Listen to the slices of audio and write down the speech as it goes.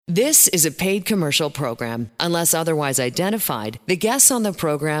This is a paid commercial program. Unless otherwise identified, the guests on the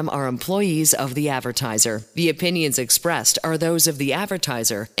program are employees of the advertiser. The opinions expressed are those of the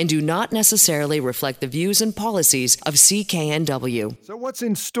advertiser and do not necessarily reflect the views and policies of CKNW. So what's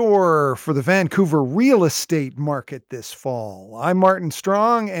in store for the Vancouver real estate market this fall? I'm Martin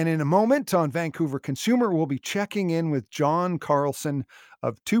Strong, and in a moment on Vancouver Consumer, we'll be checking in with John Carlson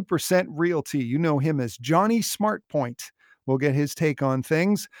of 2% Realty. You know him as Johnny SmartPoint. We'll get his take on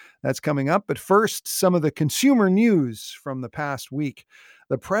things. That's coming up. But first, some of the consumer news from the past week.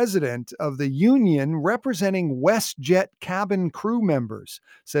 The president of the union representing WestJet cabin crew members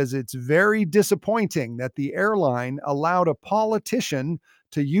says it's very disappointing that the airline allowed a politician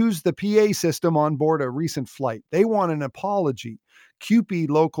to use the PA system on board a recent flight. They want an apology. CUPE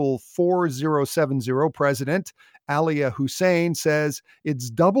Local 4070 President Alia Hussein says it's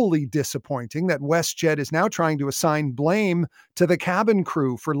doubly disappointing that WestJet is now trying to assign blame to the cabin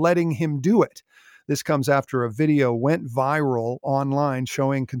crew for letting him do it. This comes after a video went viral online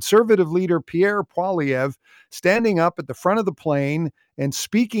showing conservative leader Pierre Poilievre standing up at the front of the plane and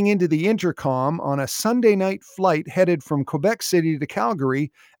speaking into the intercom on a Sunday night flight headed from Quebec City to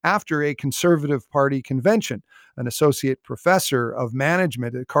Calgary after a Conservative Party convention. An associate professor of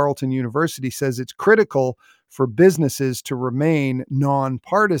management at Carleton University says it's critical for businesses to remain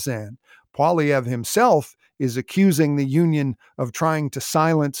nonpartisan. Poilievre himself is accusing the union of trying to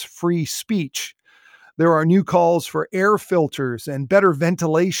silence free speech. There are new calls for air filters and better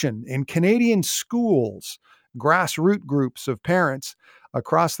ventilation in Canadian schools. Grassroots groups of parents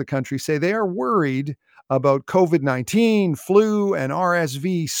across the country say they are worried about COVID-19, flu, and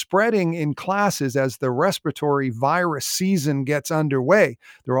RSV spreading in classes as the respiratory virus season gets underway.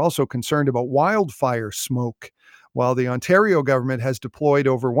 They're also concerned about wildfire smoke. While the Ontario government has deployed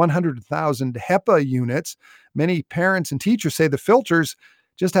over 100,000 HEPA units, many parents and teachers say the filters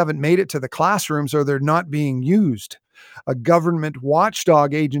just haven't made it to the classrooms or they're not being used. A government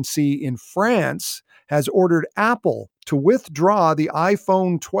watchdog agency in France has ordered Apple to withdraw the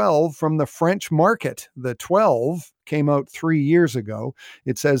iPhone 12 from the French market. The 12 came out 3 years ago.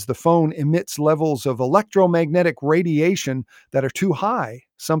 It says the phone emits levels of electromagnetic radiation that are too high,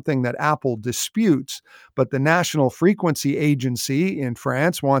 something that Apple disputes. But the National Frequency Agency in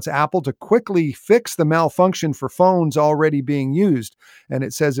France wants Apple to quickly fix the malfunction for phones already being used. And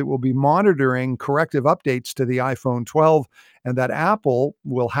it says it will be monitoring corrective updates to the iPhone 12 and that Apple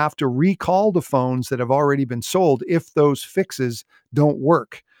will have to recall the phones that have already been sold if those fixes don't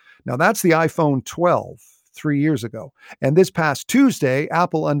work. Now, that's the iPhone 12. 3 years ago. And this past Tuesday,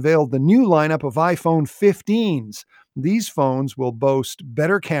 Apple unveiled the new lineup of iPhone 15s. These phones will boast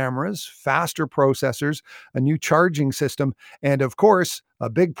better cameras, faster processors, a new charging system, and of course, a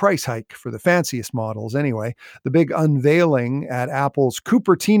big price hike for the fanciest models anyway. The big unveiling at Apple's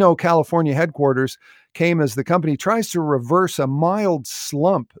Cupertino, California headquarters came as the company tries to reverse a mild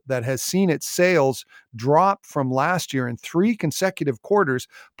slump that has seen its sales drop from last year in 3 consecutive quarters,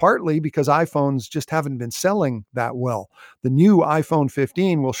 partly because iPhones just haven't been selling that well. The new iPhone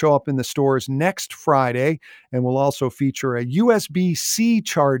 15 will show up in the stores next Friday and will also feature a USB-C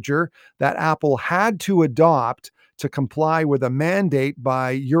charger that Apple had to adopt to comply with a mandate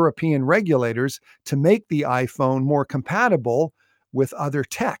by European regulators to make the iPhone more compatible with other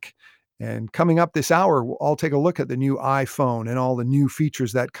tech. And coming up this hour, I'll take a look at the new iPhone and all the new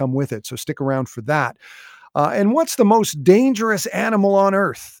features that come with it. So stick around for that. And what's the most dangerous animal on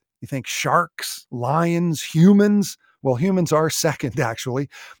Earth? You think sharks, lions, humans? Well, humans are second, actually.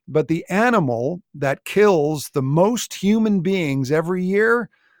 But the animal that kills the most human beings every year,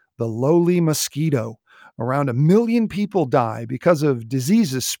 the lowly mosquito. Around 1 million people die because of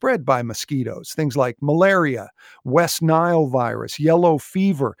diseases spread by mosquitoes, things like malaria, West Nile virus, yellow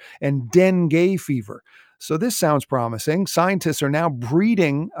fever, and dengue fever. So this sounds promising. Scientists are now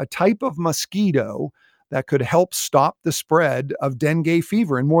breeding a type of mosquito that could help stop the spread of dengue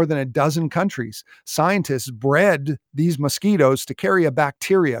fever in more than a dozen countries. Scientists bred these mosquitoes to carry a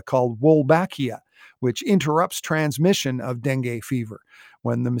bacteria called Wolbachia, which interrupts transmission of dengue fever.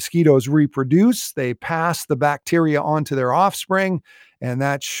 When the mosquitoes reproduce, they pass the bacteria on to their offspring, and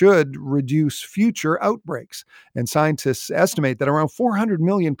that should reduce future outbreaks. And scientists estimate that around 400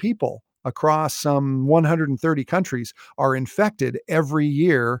 million people across some 130 countries are infected every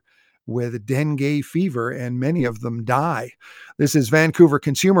year with dengue fever, and many of them die. This is Vancouver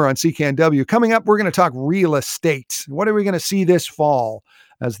Consumer on CKNW. Coming up, we're going to talk real estate. What are we going to see this fall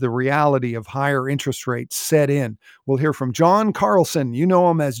as the reality of higher interest rates set in? We'll hear from John Carlson. You know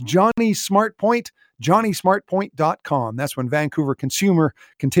him as Johnny SmartPoint. johnnysmartpoint.com. That's when Vancouver Consumer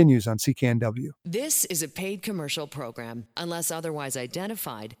continues on CKNW. This is a paid commercial program. Unless otherwise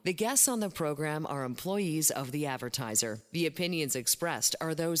identified, the guests on the program are employees of the advertiser. The opinions expressed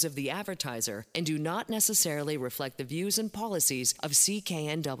are those of the advertiser and do not necessarily reflect the views and policies of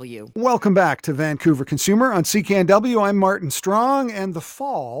CKNW. Welcome back to Vancouver Consumer on CKNW. I'm Martin Strong, and the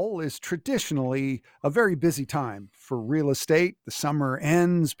fall is traditionally a very busy time for real estate. The summer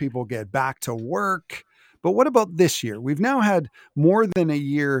ends, people get back to work. But what about this year? We've now had more than a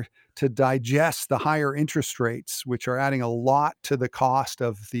year to digest the higher interest rates, which are adding a lot to the cost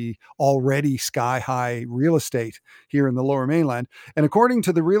of the already sky-high real estate here in the Lower Mainland. And according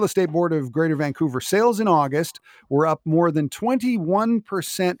to the Real Estate Board of Greater Vancouver, sales in August were up more than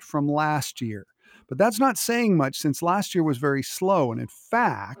 21% from last year. But that's not saying much since last year was very slow. And in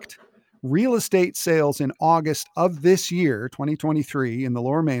fact, real estate sales in August of this year, 2023, in the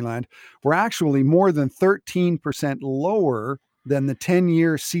Lower Mainland, were actually more than 13% lower than the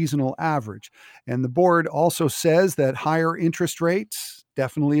 10-year seasonal average. And the board also says that higher interest rates,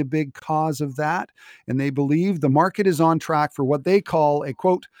 definitely a big cause of that. And they believe the market is on track for what they call a,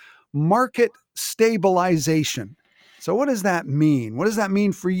 quote, market stabilization. So what does that mean? What does that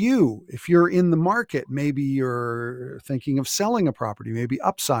mean for you? If you're in the market, maybe you're thinking of selling a property, maybe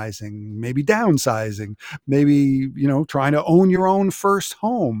upsizing, maybe downsizing, maybe, trying to own your own first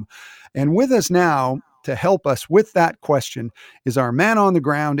home. And with us now to help us with that question is our man on the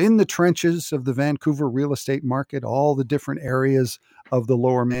ground in the trenches of the Vancouver real estate market, all the different areas of the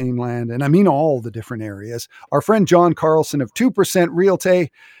Lower Mainland. And I mean all the different areas. Our friend John Carlson of 2%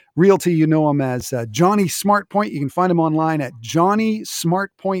 Realty, you know him as Johnny Smartpoint. You can find him online at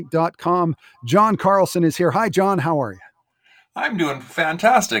johnnysmartpoint.com. John Carlson is here. Hi, John. How are you? I'm doing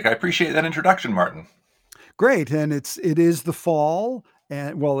fantastic. I appreciate that introduction, Martin. Great. And it is the fall.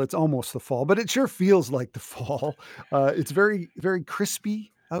 And well, it's almost the fall, but it sure feels like the fall. It's very, very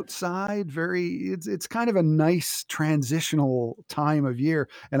crispy outside. It's kind of a nice transitional time of year.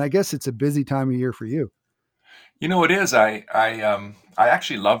 And I guess it's a busy time of year for you. It is. I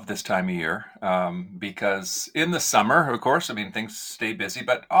actually love this time of year because in the summer, of course, things stay busy,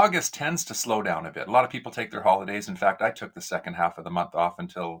 but August tends to slow down a bit. A lot of people take their holidays. In fact, I took the second half of the month off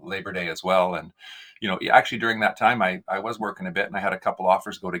until Labor Day as well. And, actually during that time, I was working a bit and I had a couple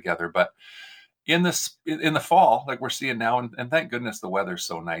offers go together. But in the fall, like we're seeing now, and thank goodness the weather's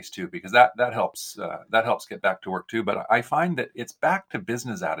so nice too, because that helps get back to work too. But I find that it's back to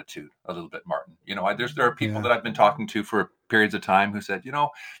business attitude a little bit, Martin. There are people that I've been talking to for periods of time who said,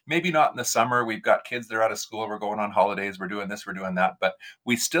 maybe not in the summer. We've got kids, they're out of school, we're going on holidays, we're doing this, we're doing that, but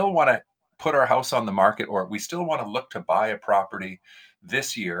we still want to put our house on the market, or we still want to look to buy a property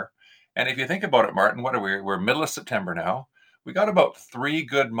this year. And if you think about it, Martin, what are we? We're middle of September now. We got about 3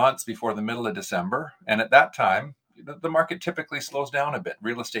 good months before the middle of December. And at that time, the market typically slows down a bit.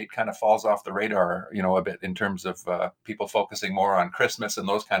 Real estate kind of falls off the radar, a bit in terms of people focusing more on Christmas and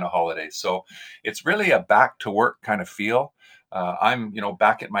those kind of holidays. So it's really a back to work kind of feel. I'm,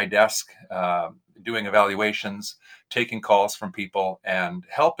 back at my desk doing evaluations, taking calls from people and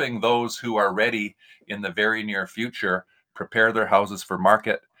helping those who are ready in the very near future prepare their houses for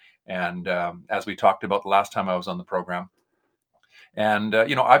market. And as we talked about the last time I was on the program, and,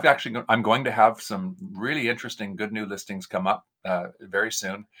 I'm going to have some really interesting, good new listings come up very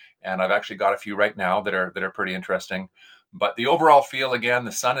soon. And I've actually got a few right now that are pretty interesting. But the overall feel, again,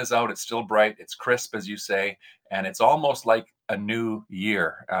 the sun is out. It's still bright. It's crisp, as you say. And it's almost like a new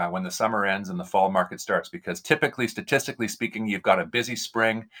year when the summer ends and the fall market starts. Because typically, statistically speaking, you've got a busy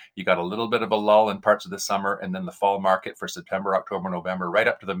spring. You got a little bit of a lull in parts of the summer. And then the fall market for September, October, November, right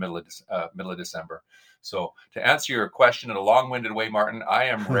up to the middle of December. So to answer your question in a long-winded way, Martin, I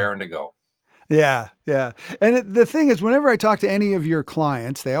am raring to go. Yeah. And the thing is, whenever I talk to any of your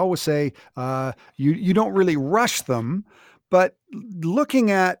clients, they always say you don't really rush them, but looking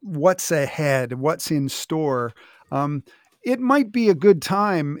at what's ahead, what's in store, it might be a good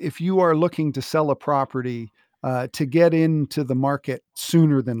time if you are looking to sell a property to get into the market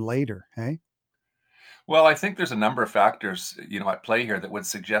sooner than later, hey? Well, I think there's a number of factors, at play here that would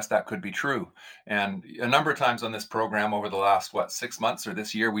suggest that could be true. And a number of times on this program over the last, 6 months or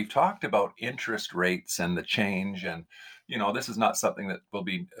this year, we've talked about interest rates and the change. And, this is not something that will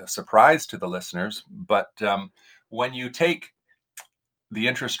be a surprise to the listeners. But when you take the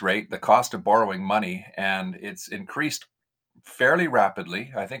interest rate, the cost of borrowing money, and it's increased fairly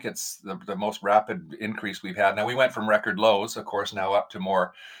rapidly. I think it's the most rapid increase we've had. Now, we went from record lows, of course, now up to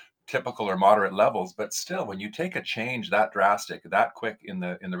more typical or moderate levels, but still, when you take a change that drastic, that quick in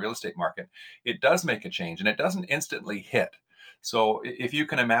the real estate market, it does make a change, and it doesn't instantly hit. So if you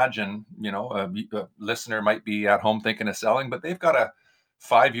can imagine, a listener might be at home thinking of selling, but they've got a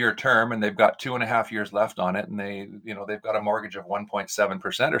 5-year term and they've got 2.5 years left on it, and they've got a mortgage of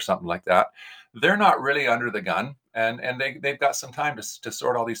 1.7% or something like that. They're not really under the gun, and they've got some time to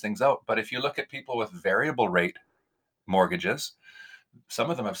sort all these things out. But if you look at people with variable rate mortgages, some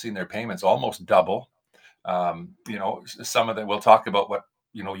of them have seen their payments almost double. Some of them, we'll talk about what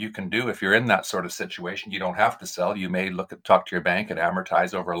you can do if you're in that sort of situation. You don't have to sell. You may talk to your bank and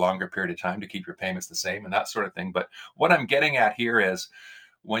amortize over a longer period of time to keep your payments the same and that sort of thing. But what I'm getting at here is,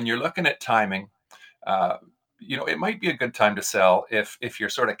 when you're looking at timing, it might be a good time to sell if you're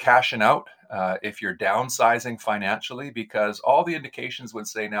sort of cashing out, if you're downsizing financially, because all the indications would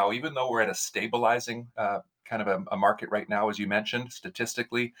say now, even though we're at a stabilizing kind of a market right now, as you mentioned,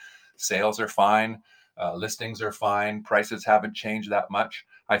 statistically, sales are fine, listings are fine, prices haven't changed that much.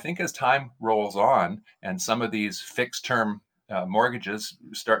 I think as time rolls on and some of these fixed term mortgages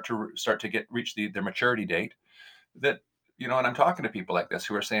start to reach their maturity date, that and I'm talking to people like this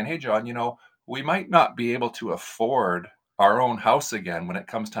who are saying, hey, John, we might not be able to afford our own house again when it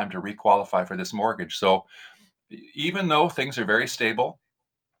comes time to requalify for this mortgage. So even though things are very stable,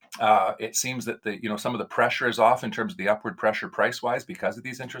 it seems that some of the pressure is off in terms of the upward pressure price wise because of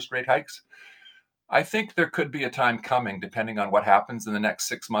these interest rate hikes. I think there could be a time coming, depending on what happens in the next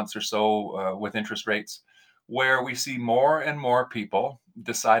 6 months or so with interest rates, where we see more and more people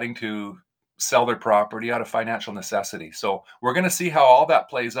deciding to sell their property out of financial necessity. So we're going to see how all that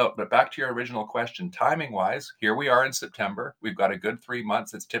plays out. But back to your original question, timing wise, here we are in September. We've got a good 3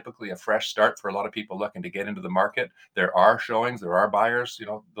 months. It's typically a fresh start for a lot of people looking to get into the market. There are showings, there are buyers,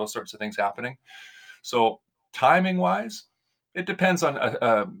 those sorts of things happening. So timing wise, it depends on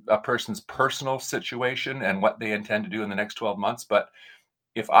a person's personal situation and what they intend to do in the next 12 months. But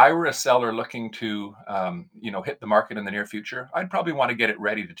if I were a seller looking to, hit the market in the near future, I'd probably want to get it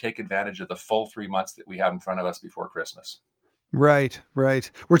ready to take advantage of the full 3 months that we have in front of us before Christmas. Right, right.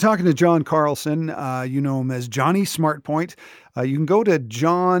 We're talking to John Carlson. You know him as Johnny SmartPoint. You can go to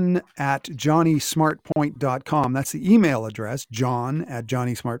john@johnnysmartpoint.com. That's the email address,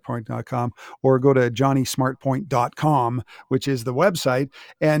 john@johnnysmartpoint.com, or go to johnnysmartpoint.com, which is the website.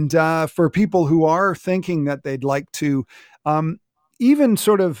 And for people who are thinking that they'd like to even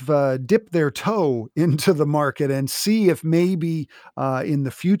sort of dip their toe into the market and see if maybe in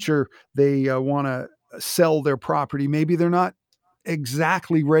the future they want to sell their property, maybe they're not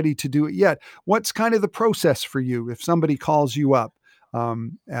exactly ready to do it yet. What's kind of the process for you if somebody calls you up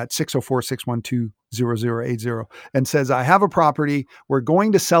at 604-612-0080 and says, I have a property, we're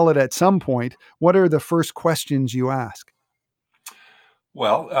going to sell it at some point? What are the first questions you ask?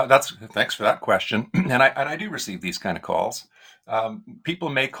 Well, thanks for that question. And I do receive these kind of calls. People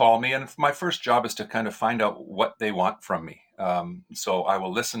may call me, and my first job is to kind of find out what they want from me. So I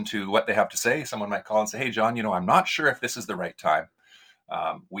will listen to what they have to say. Someone might call and say, hey, John, I'm not sure if this is the right time.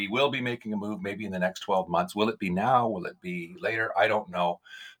 We will be making a move maybe in the next 12 months. Will it be now? Will it be later? I don't know.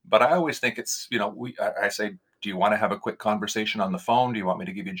 But I always think it's, I say, do you want to have a quick conversation on the phone? Do you want me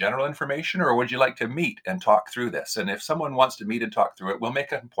to give you general information, or would you like to meet and talk through this? And if someone wants to meet and talk through it, we'll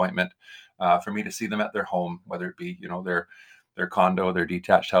make an appointment for me to see them at their home, whether it be, their condo, their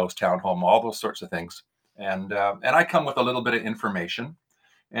detached house, townhome, all those sorts of things. And I come with a little bit of information,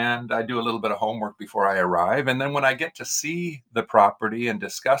 and I do a little bit of homework before I arrive. And then when I get to see the property and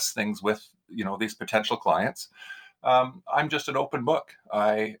discuss things with, these potential clients, I'm just an open book.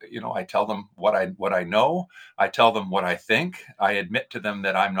 I tell them what I know. I tell them what I think. I admit to them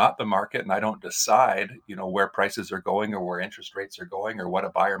that I'm not the market, and I don't decide, where prices are going or where interest rates are going or what a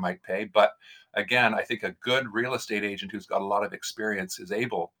buyer might pay. But again, I think a good real estate agent who's got a lot of experience is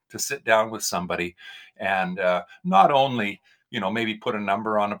able to sit down with somebody and not only, maybe put a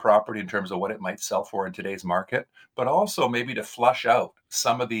number on a property in terms of what it might sell for in today's market, but also maybe to flush out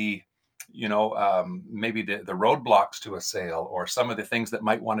some of the maybe the roadblocks to a sale, or some of the things that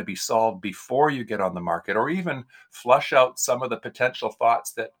might want to be solved before you get on the market, or even flush out some of the potential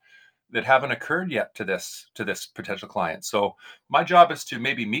thoughts that haven't occurred yet to this potential client. So my job is to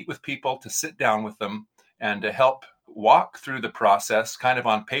maybe meet with people, to sit down with them, and to help walk through the process, kind of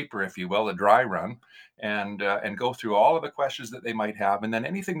on paper, if you will, a dry run, and go through all of the questions that they might have, and then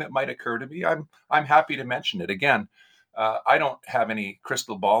anything that might occur to me, I'm happy to mention it. Again, I don't have any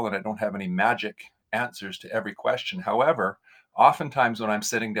crystal ball, and I don't have any magic answers to every question. However, oftentimes when I'm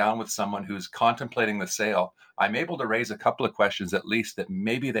sitting down with someone who's contemplating the sale, I'm able to raise a couple of questions at least that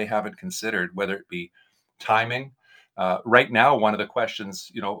maybe they haven't considered, whether it be timing. Right now, one of the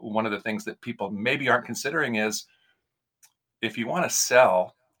questions, one of the things that people maybe aren't considering is, if you want to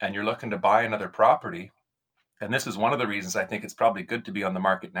sell and you're looking to buy another property, And this is one of the reasons I think it's probably good to be on the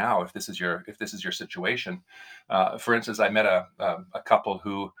market now if this is your situation. For instance, I met a couple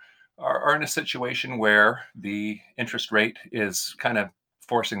who are in a situation where the interest rate is kind of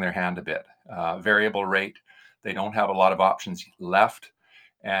forcing their hand a bit. Variable rate, they don't have a lot of options left,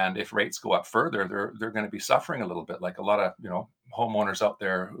 and if rates go up further, they're going to be suffering a little bit, like a lot of homeowners out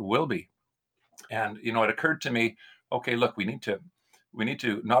there will be. And it occurred to me, okay, look, we need to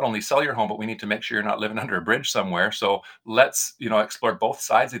not only sell your home, but we need to make sure you're not living under a bridge somewhere. So let's explore both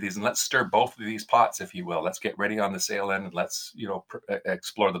sides of these, and let's stir both of these pots, if you will. Let's get ready on the sale end, and let's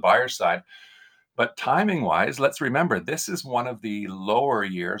explore the buyer's side. But timing wise, let's remember this is one of the lower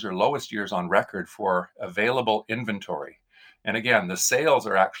years or lowest years on record for available inventory. And again, the sales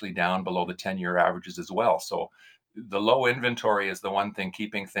are actually down below the 10-year averages as well. So the low inventory is the one thing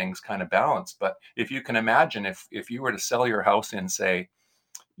keeping things kind of balanced. But if you can imagine, if you were to sell your house in, say,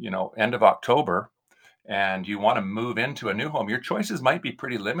 end of October, and you want to move into a new home, your choices might be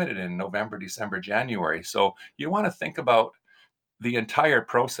pretty limited in November, December, January. So you want to think about the entire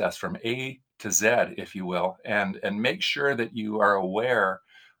process from A to Z, if you will, and make sure that you are aware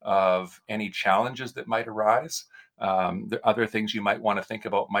of any challenges that might arise. The other things you might want to think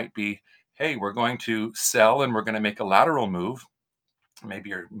about might be, hey, we're going to sell and we're going to make a lateral move. Maybe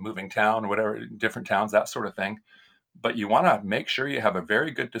you're moving town or whatever, different towns, that sort of thing. But you want to make sure you have a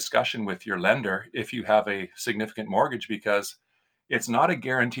very good discussion with your lender if you have a significant mortgage, because it's not a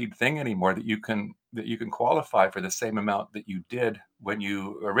guaranteed thing anymore that you can qualify for the same amount that you did when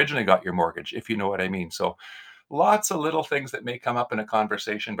you originally got your mortgage, if you know what I mean. So lots of little things that may come up in a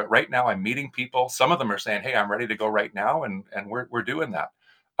conversation, but right now I'm meeting people. Some of them are saying, hey, I'm ready to go right now, and we're doing that.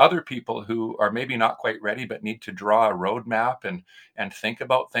 Other people who are maybe not quite ready but need to draw a roadmap and think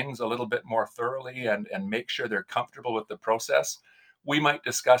about things a little bit more thoroughly and make sure they're comfortable with the process. We might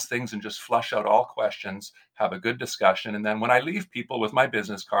discuss things and just flush out all questions, have a good discussion. And then when I leave people with my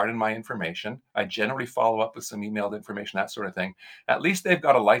business card and my information, I generally follow up with some emailed information, that sort of thing. At least they've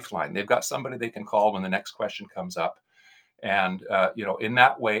got a lifeline. They've got somebody they can call when the next question comes up. And, in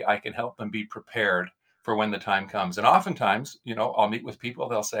that way, I can help them be prepared for when the time comes. And oftentimes, I'll meet with people,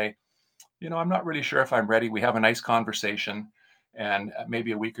 they'll say, I'm not really sure if I'm ready. We have a nice conversation. And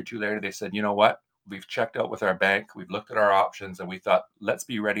maybe a week or two later, they said, you know what? We've checked out with our bank. We've looked at our options, and we thought, let's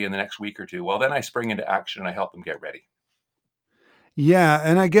be ready in the next week or two. Well, then I spring into action and I help them get ready. Yeah.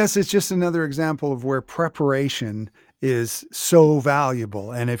 And I guess it's just another example of where preparation is so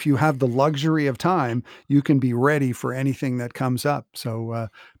valuable. And if you have the luxury of time, you can be ready for anything that comes up. So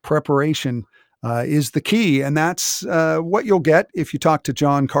preparation is the key. And that's what you'll get if you talk to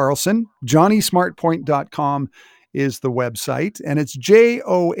John Carlson. JohnnySmartPoint.com is the website, and it's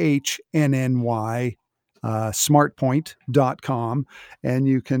JOHNNY smartpoint.com. And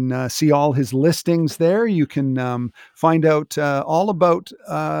you can see all his listings there. You can find out all about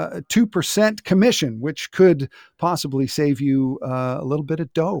 2% commission, which could possibly save you a little bit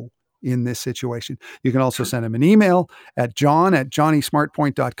of dough in this situation. You can also send him an email at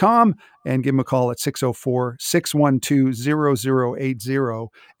john@johnnysmartpoint.com and give him a call at 604-612-0080.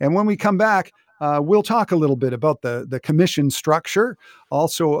 And when we come back, we'll talk a little bit about the commission structure,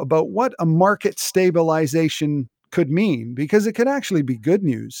 also about what a market stabilization could mean, because it could actually be good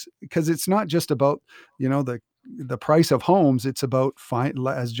news, because it's not just about, the price of homes. It's about,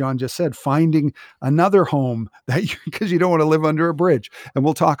 as John just said, finding another home because you don't want to live under a bridge. And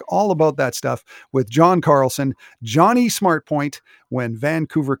we'll talk all about that stuff with John Carlson, Johnny Smartpoint, when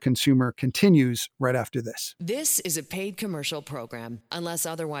Vancouver Consumer continues right after this. This is a paid commercial program. Unless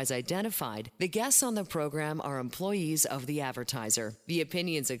otherwise identified, the guests on the program are employees of the advertiser. The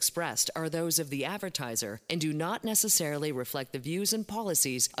opinions expressed are those of the advertiser and do not necessarily reflect the views and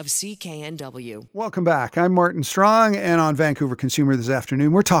policies of CKNW. Welcome back. I'm Martin Strong, and on Vancouver Consumer this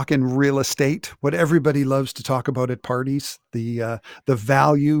afternoon, we're talking real estate, what everybody loves to talk about at parties, the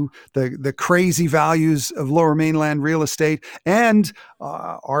value, the crazy values of Lower Mainland real estate, and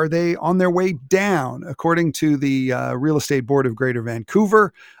are they on their way down? According to the Real Estate Board of Greater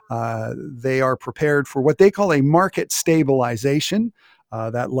Vancouver, they are prepared for what they call a market stabilization.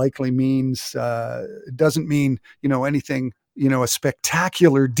 That likely means, doesn't mean, anything, a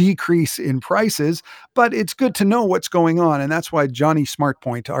spectacular decrease in prices, but it's good to know what's going on. And that's why Johnny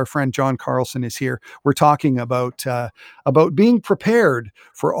Smartpoint, our friend John Carlson, is here. We're talking about being prepared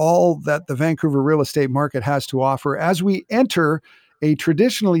for all that the Vancouver real estate market has to offer as we enter a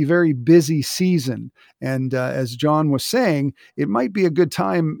traditionally very busy season. And as John was saying, it might be a good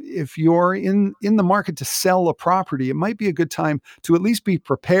time if you're in the market to sell a property. It might be a good time to at least be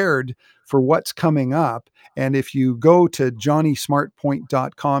prepared for what's coming up. And if you go to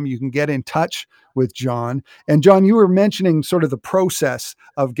johnnysmartpoint.com, you can get in touch with John. And John, you were mentioning sort of the process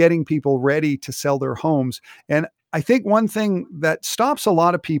of getting people ready to sell their homes. And I think one thing that stops a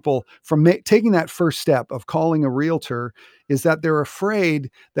lot of people from taking that first step of calling a realtor is that they're afraid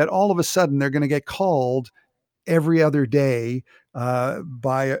that all of a sudden they're going to get called every other day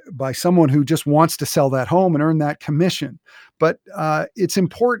by someone who just wants to sell that home and earn that commission. But it's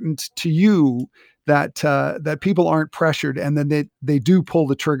important to you that people aren't pressured, and then they do pull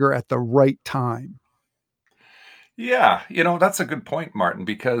the trigger at the right time. Yeah, that's a good point, Martin,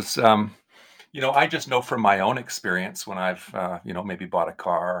 because I just know from my own experience when I've maybe bought a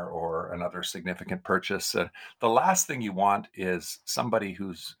car or another significant purchase, the last thing you want is somebody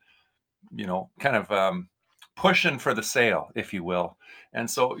who's kind of pushing for the sale, if you will. And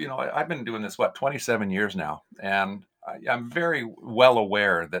so, I've been doing this, 27 years now. And I'm very well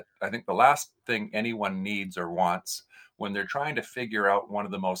aware that I think the last thing anyone needs or wants when they're trying to figure out one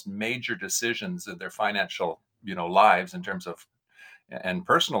of the most major decisions in their financial, lives in terms of and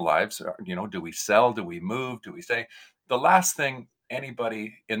personal lives, do we sell, do we move, do we stay? The last thing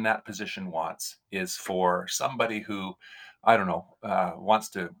anybody in that position wants is for somebody who, I don't know, wants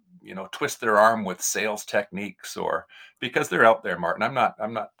to, twist their arm with sales techniques, or because they're out there, Martin. I'm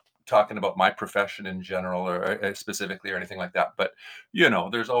not talking about my profession in general or specifically or anything like that. But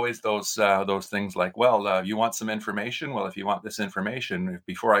there's always those things like, well, you want some information? Well, if you want this information,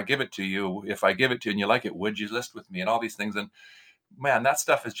 before I give it to you, if I give it to you and you like it, would you list with me? And all these things. And man, that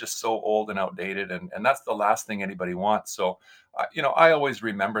stuff is just so old and outdated, and that's the last thing anybody wants. So, I always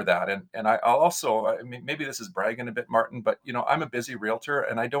remember that, and I'll also, I mean, maybe this is bragging a bit, Martin, but I'm a busy realtor,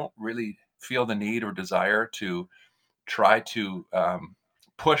 and I don't really feel the need or desire to try to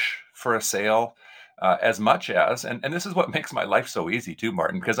push for a sale as much as, and this is what makes my life so easy too,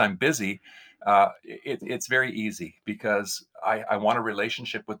 Martin, because I'm busy. It's very easy because I want a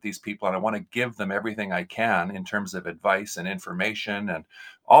relationship with these people, and I want to give them everything I can in terms of advice and information and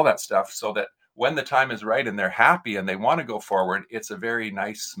all that stuff, so that when the time is right and they're happy and they want to go forward, it's a very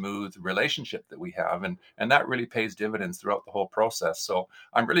nice, smooth relationship that we have. And that really pays dividends throughout the whole process. So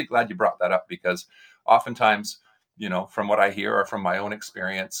I'm really glad you brought that up, because oftentimes, from what I hear or from my own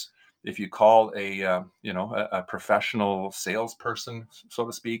experience, if you call a professional salesperson, so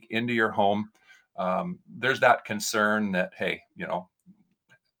to speak, into your home, there's that concern that, hey,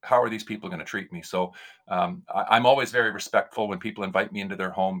 how are these people going to treat me? So I'm always very respectful when people invite me into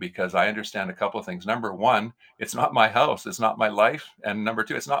their home, because I understand a couple of things. Number one, it's not my house, it's not my life, and number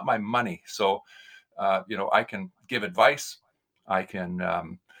two, it's not my money. So I can give advice, I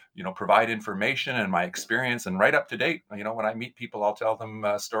can provide information and my experience, and right up to date. When I meet people, I'll tell them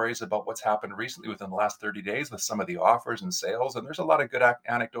stories about what's happened recently within the last 30 days with some of the offers and sales, and there's a lot of good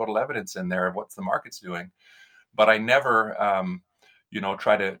anecdotal evidence in there of what the market's doing. But I never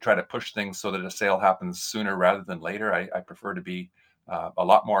try to push things so that a sale happens sooner rather than later. I prefer to be a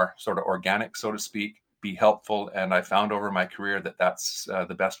lot more sort of organic, so to speak, be helpful, and I found over my career that that's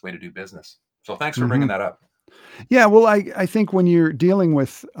the best way to do business. So thanks for bringing that up. Yeah, well, I think when you're dealing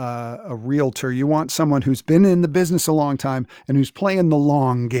with a realtor, you want someone who's been in the business a long time and who's playing the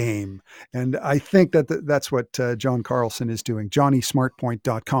long game. And I think that's what John Carlson is doing,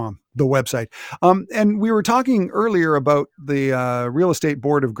 johnnysmartpoint.com, the website. And we were talking earlier about the Real Estate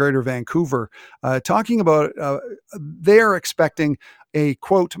Board of Greater Vancouver, talking about they're expecting a,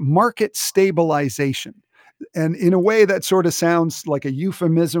 quote, market stabilization. And in a way that sort of sounds like a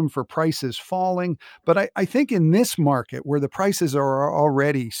euphemism for prices falling. But I think in this market where the prices are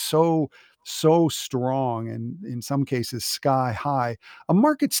already so strong and in some cases sky high, a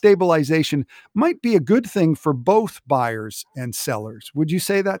market stabilization might be a good thing for both buyers and sellers. Would you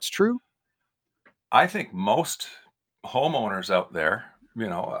say that's true? I think most homeowners out there,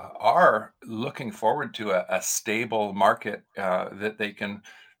 are looking forward to a stable market that they can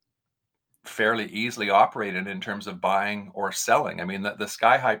fairly easily operate in terms of buying or selling. I mean, the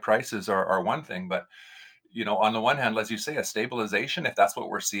sky high prices are one thing, but on the one hand, as you say, a stabilization, if that's what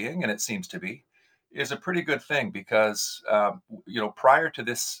we're seeing, and it seems to be, is a pretty good thing, because prior to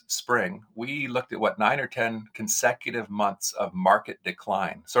this spring, we looked at 9 or 10 consecutive months of market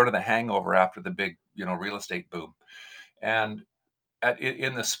decline, sort of the hangover after the big real estate boom. And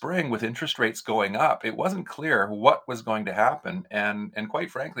in the spring, with interest rates going up, it wasn't clear what was going to happen. And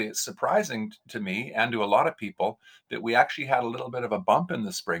quite frankly, it's surprising to me and to a lot of people that we actually had a little bit of a bump in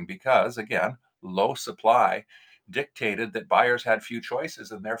the spring, because, again, low supply dictated that buyers had few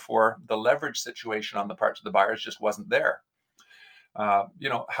choices, and therefore the leverage situation on the parts of the buyers just wasn't there.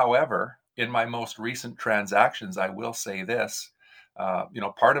 However, in my most recent transactions, I will say this.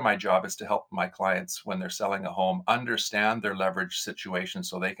 Part of my job is to help my clients when they're selling a home understand their leverage situation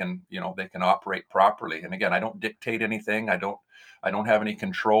so they can operate properly. And again, I don't dictate anything. I don't have any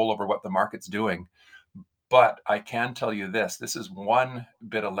control over what the market's doing. But I can tell you this: this is one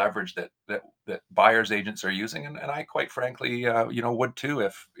bit of leverage that buyers agents are using, and I quite frankly, would too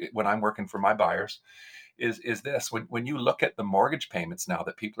if when I'm working for my buyers. Is this when you look at the mortgage payments now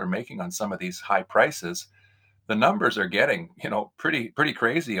that people are making on some of these high prices, the numbers are getting pretty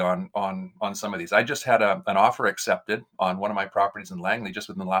crazy on some of these. I just had an offer accepted on one of my properties in Langley just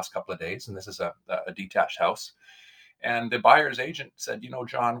within the last couple of days, and this is a detached house. And the buyer's agent said,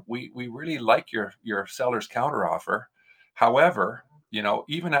 John, we really like your seller's counter offer. However,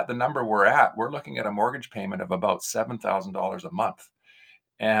 even at the number we're at, we're looking at a mortgage payment of about $7,000 a month.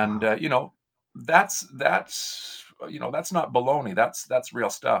 And that's not baloney. That's real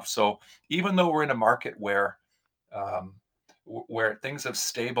stuff. So even though we're in a market where things have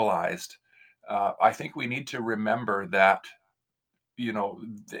stabilized, I think we need to remember that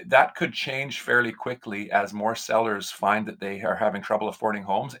that could change fairly quickly as more sellers find that they are having trouble affording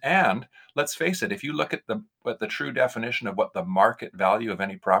homes. And let's face it, if you look at the true definition of what the market value of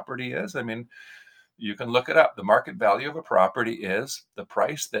any property is, I mean, you can look it up. The market value of a property is the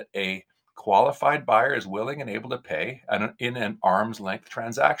price that a qualified buyer is willing and able to pay in an arm's length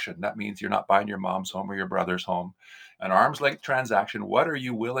transaction. That means you're not buying your mom's home or your brother's home. An arm's length transaction, what are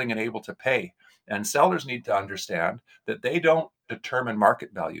you willing and able to pay? And sellers need to understand that they don't determine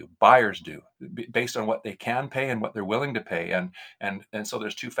market value. Buyers do, based on what they can pay and what they're willing to pay. And so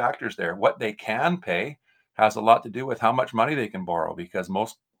there's two factors there. What they can pay has a lot to do with how much money they can borrow, because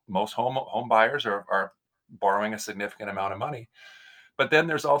most home buyers are borrowing a significant amount of money. But then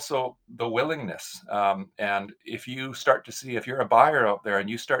there's also the willingness. And if you're a buyer out there and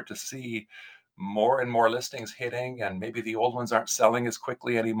you start to see more and more listings hitting, and maybe the old ones aren't selling as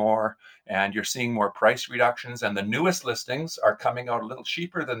quickly anymore, and you're seeing more price reductions, and the newest listings are coming out a little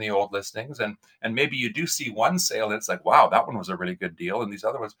cheaper than the old listings, and maybe you do see one sale and it's like, wow, that one was a really good deal, and these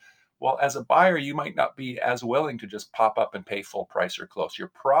other ones, well, as a buyer, you might not be as willing to just pop up and pay full price or close. You're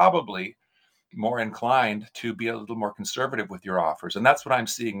probably more inclined to be a little more conservative with your offers. And that's what I'm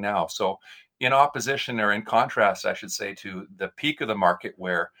seeing now. So in opposition, or in contrast, I should say, to the peak of the market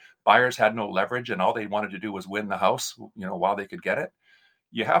where buyers had no leverage and all they wanted to do was win the house, while they could get it,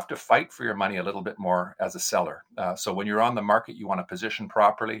 you have to fight for your money a little bit more as a seller. So when you're on the market, you want to position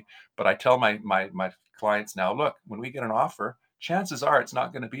properly. But I tell my clients now, look, when we get an offer, chances are it's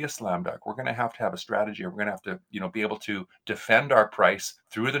not going to be a slam dunk. We're going to have a strategy, or we're going to have to, be able to defend our price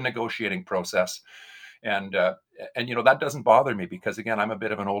through the negotiating process. And that doesn't bother me, because again, I'm a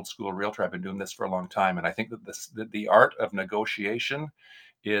bit of an old school realtor. I've been doing this for a long time. And I think that the art of negotiation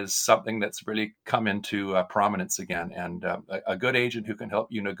is something that's really come into prominence again. And a good agent who can help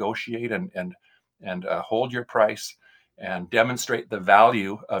you negotiate and hold your price and demonstrate the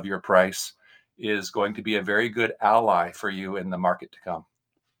value of your price is going to be a very good ally for you in the market to come.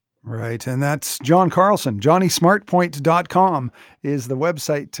 Right. And that's John Carlson. JohnnySmartPoint.com is the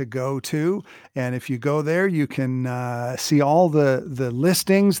website to go to. And if you go there, you can see all the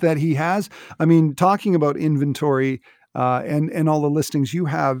listings that he has. I mean, talking about inventory and all the listings you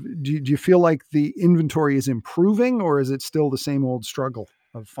have, do you feel like the inventory is improving, or is it still the same old struggle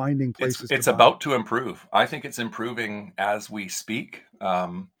of finding places It's to buy? about to improve. I think it's improving as we speak.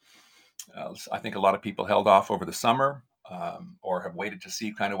 I think a lot of people held off over the summer, or have waited to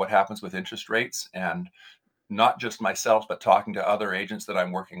see kind of what happens with interest rates. And not just myself, but talking to other agents that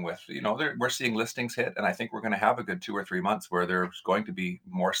I'm working with, we're seeing listings hit. And I think we're going to have a good 2 or 3 months where there's going to be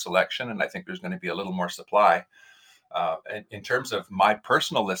more selection. And I think there's going to be a little more supply. In terms of my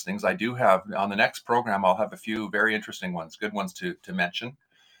personal listings, I do have, on the next program, I'll have a few very interesting ones, good ones to mention.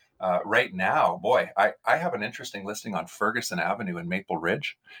 Right now, boy, I have an interesting listing on Ferguson Avenue in Maple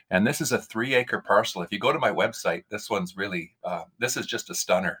Ridge. And this is a 3-acre parcel. If you go to my website, this one's really, this is just a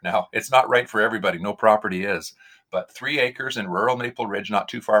stunner. Now, it's not right for everybody. No property is. But 3 acres in rural Maple Ridge, not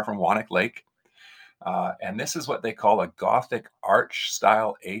too far from Wannock Lake. And this is what they call a Gothic arch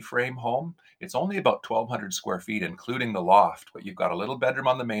style A-frame home. It's only about 1,200 square feet, including the loft. But you've got a little bedroom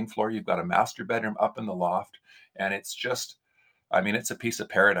on the main floor. You've got a master bedroom up in the loft. And it's just, it's a piece of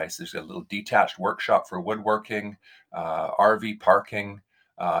paradise. There's a little detached workshop for woodworking, RV parking.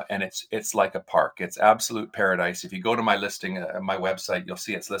 And it's like a park. It's absolute paradise. If you go to my listing, my website, you'll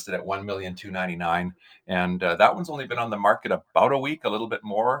see it's listed at $1,299,000, and that one's only been on the market about a week, a little bit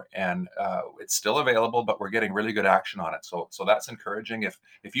more, and it's still available. But we're getting really good action on it. So that's encouraging.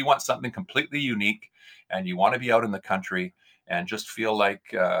 If you want something completely unique, and you want to be out in the country and just feel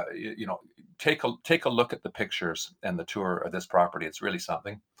like take a look at the pictures and the tour of this property. It's really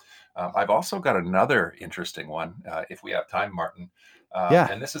something. I've also got another interesting one, if we have time, Martin.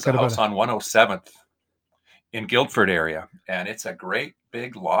 And this is a house on 107th in Guildford area. And it's a great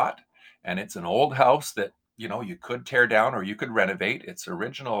big lot. And it's an old house that, you could tear down or you could renovate. It's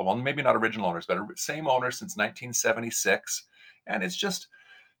original, well, maybe not original owners, but same owner since 1976. And it's just,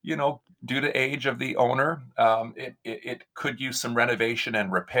 due to age of the owner, it could use some renovation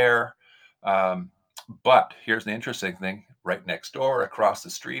and repair. But here's the interesting thing. Right next door, across the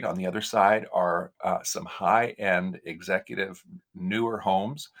street on the other side, are some high-end executive newer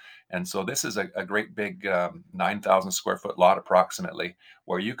homes. And so this is a great big 9,000 square foot lot approximately,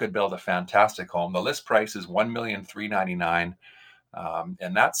 where you could build a fantastic home. The list price is $1,399,000.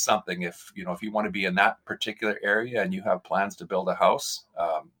 And that's something, if you want to be in that particular area and you have plans to build a house,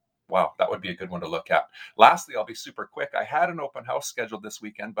 wow, that would be a good one to look at. Lastly, I'll be super quick. I had an open house scheduled this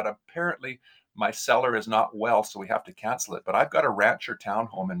weekend, but apparently my seller is not well, so we have to cancel it. But I've got a rancher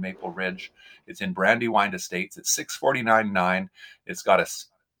townhome in Maple Ridge. It's in Brandywine Estates. It's $649,900. It's got a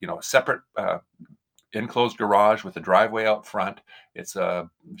separate enclosed garage with a driveway out front. It's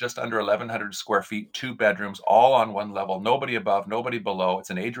just under 1,100 square feet, 2 bedrooms, all on one level, nobody above, nobody below. It's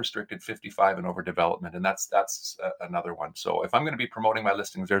an age-restricted 55 and over development, and that's another one. So if I'm going to be promoting my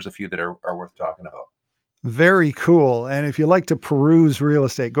listings, there's a few that are worth talking about. Very cool. And if you like to peruse real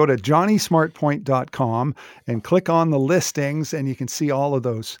estate, go to johnnysmartpoint.com and click on the listings, and you can see all of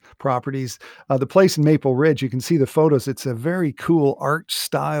those properties. The place in Maple Ridge, you can see the photos. It's a very cool arch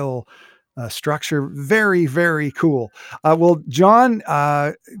style structure. Very, very cool. Well, John,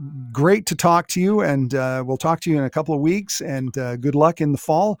 great to talk to you, and we'll talk to you in a couple of weeks, and good luck in the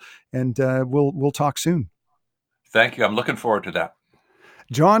fall, and we'll talk soon. Thank you. I'm looking forward to that.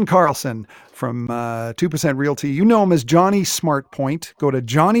 John Carlson from 2% Realty. You know him as Johnny Smartpoint. Go to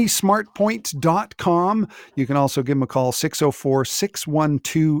johnnysmartpoint.com. You can also give him a call,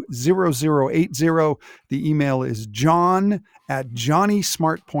 604-612-0080. The email is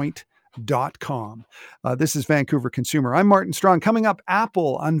john@johnnysmartpoint.com. This is Vancouver Consumer. I'm Martin Strong. Coming up,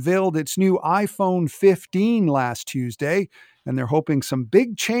 Apple unveiled its new iPhone 15 last Tuesday, and they're hoping some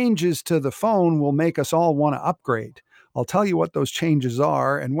big changes to the phone will make us all want to upgrade. I'll tell you what those changes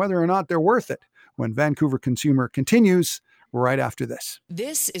are and whether or not they're worth it when Vancouver Consumer continues right after this.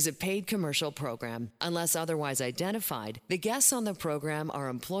 This is a paid commercial program. Unless otherwise identified, the guests on the program are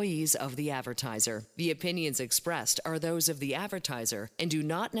employees of the advertiser. The opinions expressed are those of the advertiser and do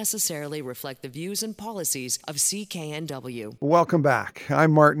not necessarily reflect the views and policies of CKNW. Welcome back.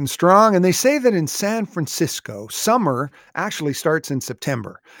 I'm Martin Strong, and they say that in San Francisco, summer actually starts in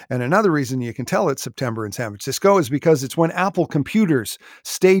September. And another reason you can tell it's September in San Francisco is because it's when Apple Computers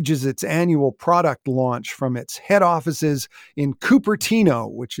stages its annual product launch from its head offices in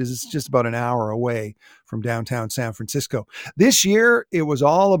Cupertino, which is just about an hour away from downtown San Francisco. This year, it was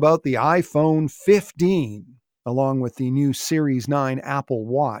all about the iPhone 15, along with the new Series 9 Apple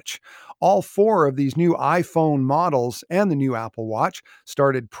Watch. All 4 of these new iPhone models and the new Apple Watch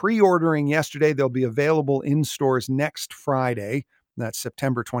started pre-ordering yesterday. They'll be available in stores next Friday. That's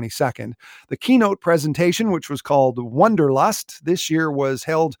September 22nd. The keynote presentation, which was called Wonderlust, this year was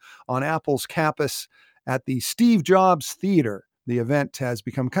held on Apple's campus at the Steve Jobs Theater. The event has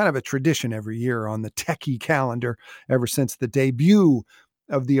become kind of a tradition every year on the techie calendar ever since the debut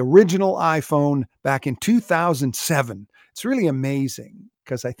of the original iPhone back in 2007. It's really amazing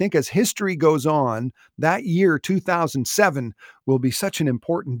because I think as history goes on, that year, 2007, will be such an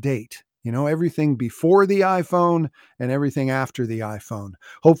important date. You know, everything before the iPhone and everything after the iPhone.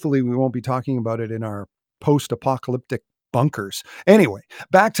 Hopefully, we won't be talking about it in our post-apocalyptic bunkers. Anyway,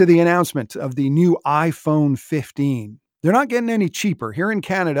 back to the announcement of the new iPhone 15. They're not getting any cheaper. Here in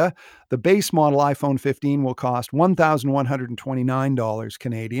Canada, the base model iPhone 15 will cost $1,129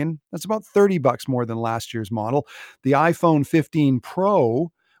 Canadian. That's about $30 more than last year's model. The iPhone 15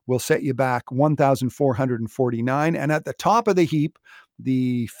 Pro will set you back $1,449. And at the top of the heap,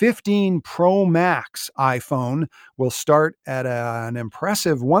 the 15 Pro Max iPhone will start at an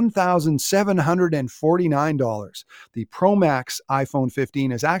impressive $1,749. The Pro Max iPhone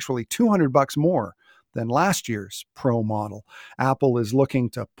 15 is actually $200 more than last year's Pro model. Apple is looking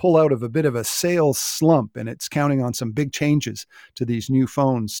to pull out of a bit of a sales slump, and it's counting on some big changes to these new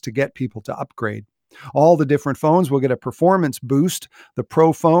phones to get people to upgrade. All the different phones will get a performance boost. The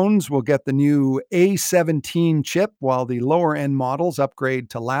Pro phones will get the new A17 chip, while the lower-end models upgrade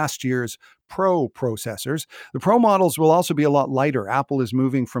to last year's Pro processors. The Pro models will also be a lot lighter. Apple is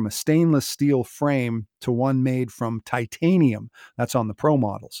moving from a stainless steel frame to one made from titanium. That's on the Pro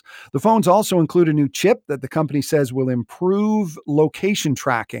models. The phones also include a new chip that the company says will improve location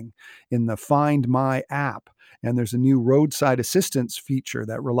tracking in the Find My app. And there's a new roadside assistance feature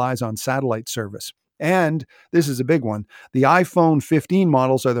that relies on satellite service. And this is a big one. The iPhone 15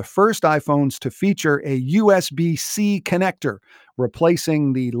 models are the first iPhones to feature a USB-C connector,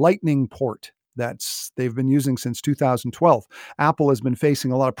 replacing the Lightning port they've been using since 2012. Apple has been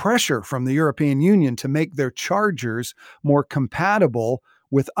facing a lot of pressure from the European Union to make their chargers more compatible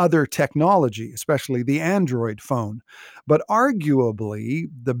with other technology, especially the Android phone. But arguably,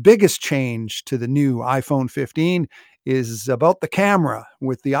 the biggest change to the new iPhone 15 is about the camera.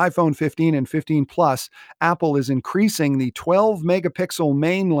 With the iPhone 15 and 15 Plus, Apple is increasing the 12 megapixel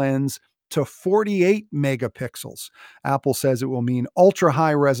main lens to 48 megapixels. Apple says it will mean ultra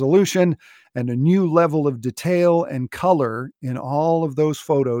high resolution and a new level of detail and color in all of those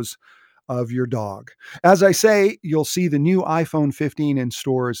photos of your dog. As I say, you'll see the new iPhone 15 in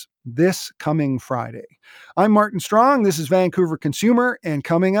stores this coming Friday. I'm Martin Strong. This is Vancouver Consumer, and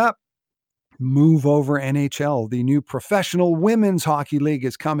coming up, Move Over NHL. The new professional women's hockey league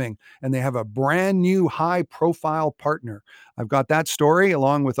is coming, and they have a brand new high-profile partner. I've got that story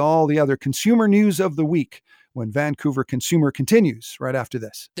along with all the other consumer news of the week when Vancouver Consumer continues right after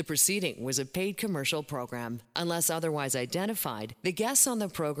this. The proceeding was a paid commercial program. Unless otherwise identified, the guests on the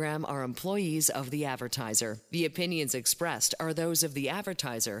program are employees of the advertiser. The opinions expressed are those of the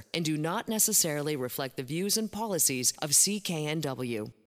advertiser and do not necessarily reflect the views and policies of CKNW.